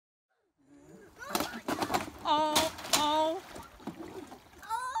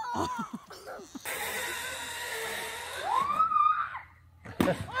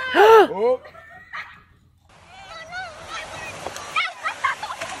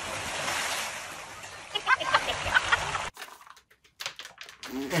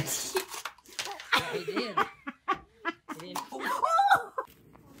it! Yeah, he did. He did.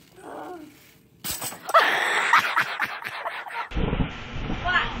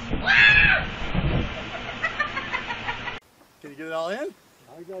 Can you get it all in?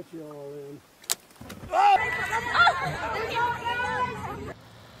 I got you all in.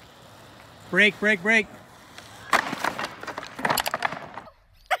 Break, break, break.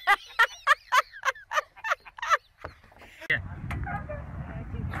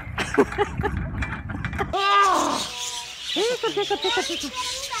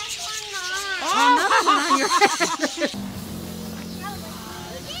 Another one on your head.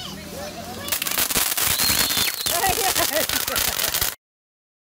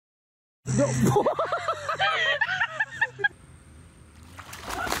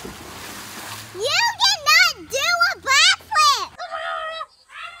 You cannot do a backflip!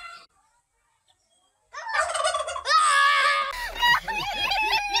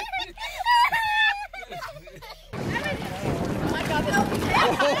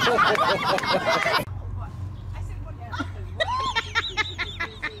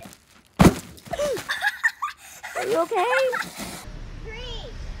 Are you okay? 3,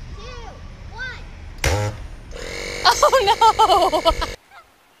 2, 1. Oh no!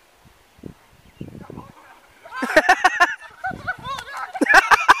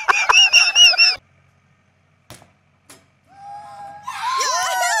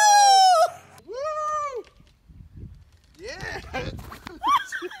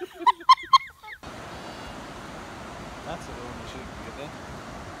 That's a little machine. Get that?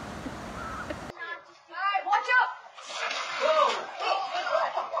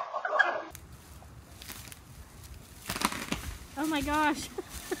 Oh my gosh.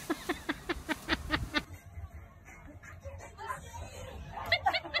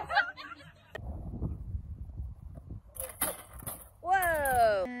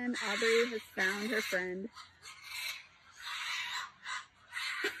 Whoa! And Aubrey has found her friend.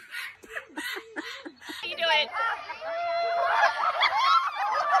 How you doing?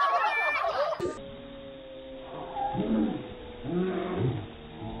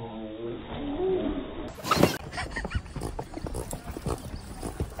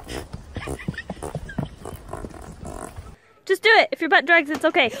 Just do it. If your butt drags, it's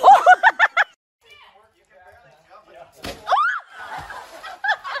okay.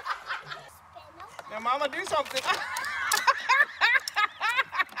 Now, Mama, do something.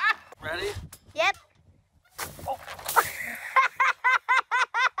 Ready? Yep.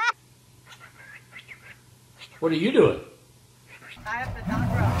 What are you doing? I have to not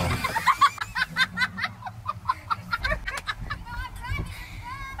run.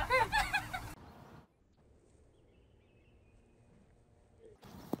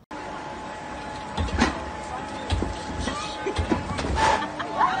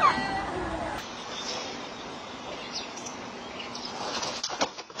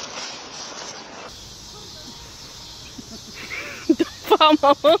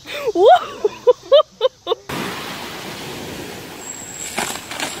 Mama. Woo!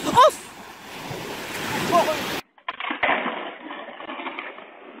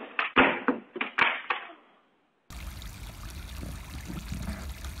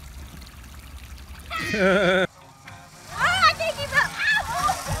 I think he's up. Ow!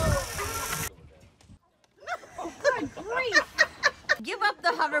 Good grief. Give up the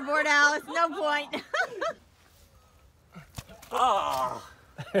hoverboard, Alice. No point. Oh.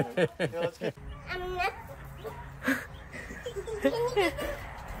 Yeah, let's get. I'm not. I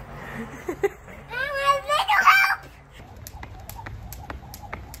want a little help.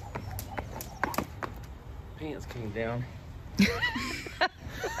 Pants came down.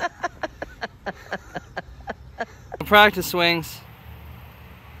 Practice swings.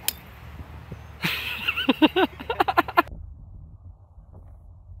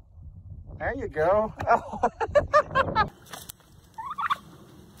 There you go.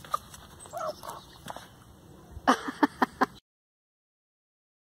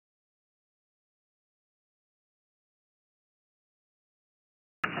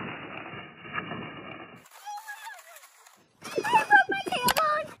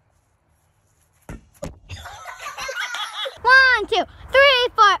 One, 2, 3,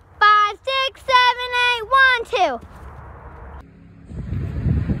 4, 5, 6, 7, 8. 1, 2.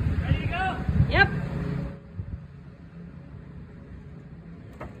 Yep.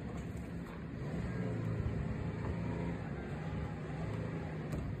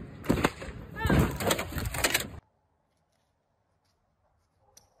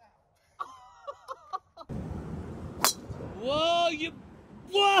 Whoa, you.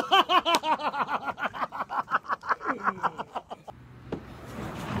 Whoa!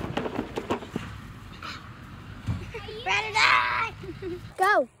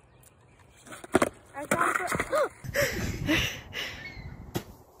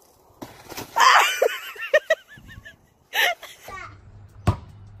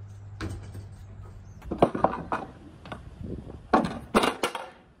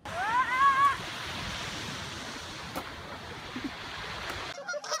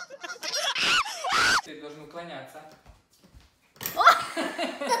 Ты должен уклоняться.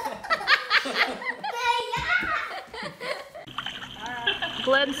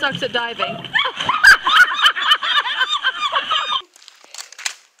 Glenn sucks at diving. Are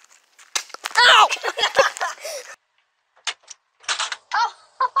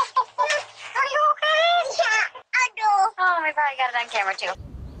you okay? Yeah, I do. Oh, we probably got it on camera too.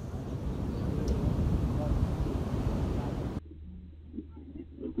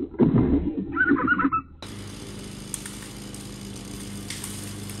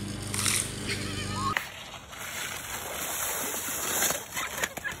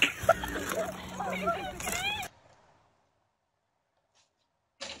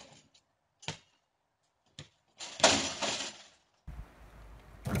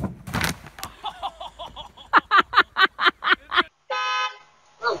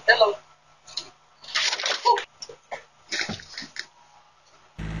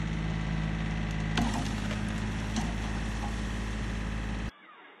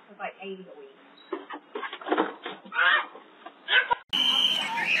 Like 80 a week.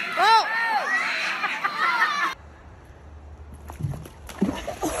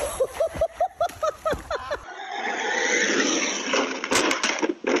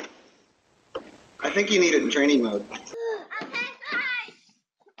 I think you need it in training mode.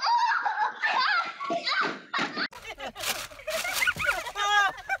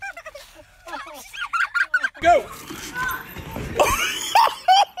 Go!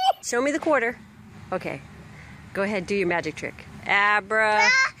 Show me the quarter. Okay. Go ahead, do your magic trick. Abra.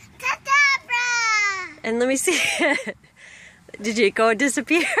 And let me see it. Did it go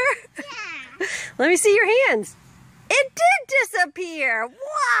disappear? Yeah. Let me see your hands. It did disappear.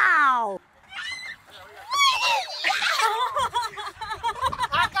 Wow.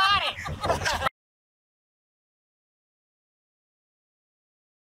 I got it.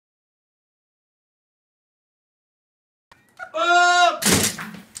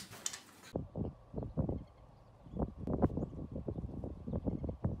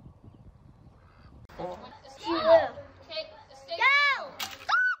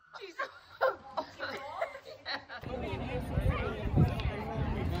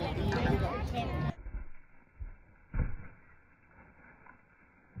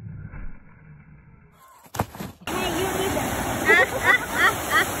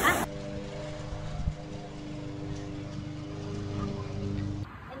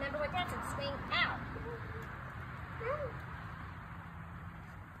 Remember what that's and swing out.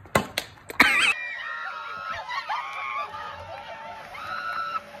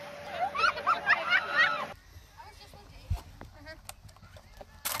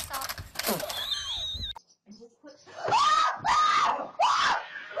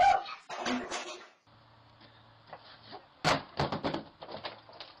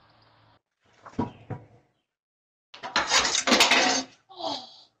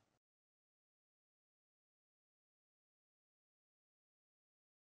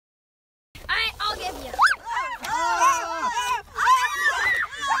 I'll give you.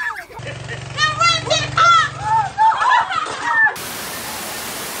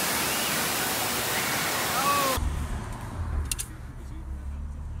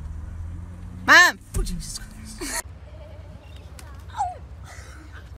 Mom. Oh, Jesus Christ.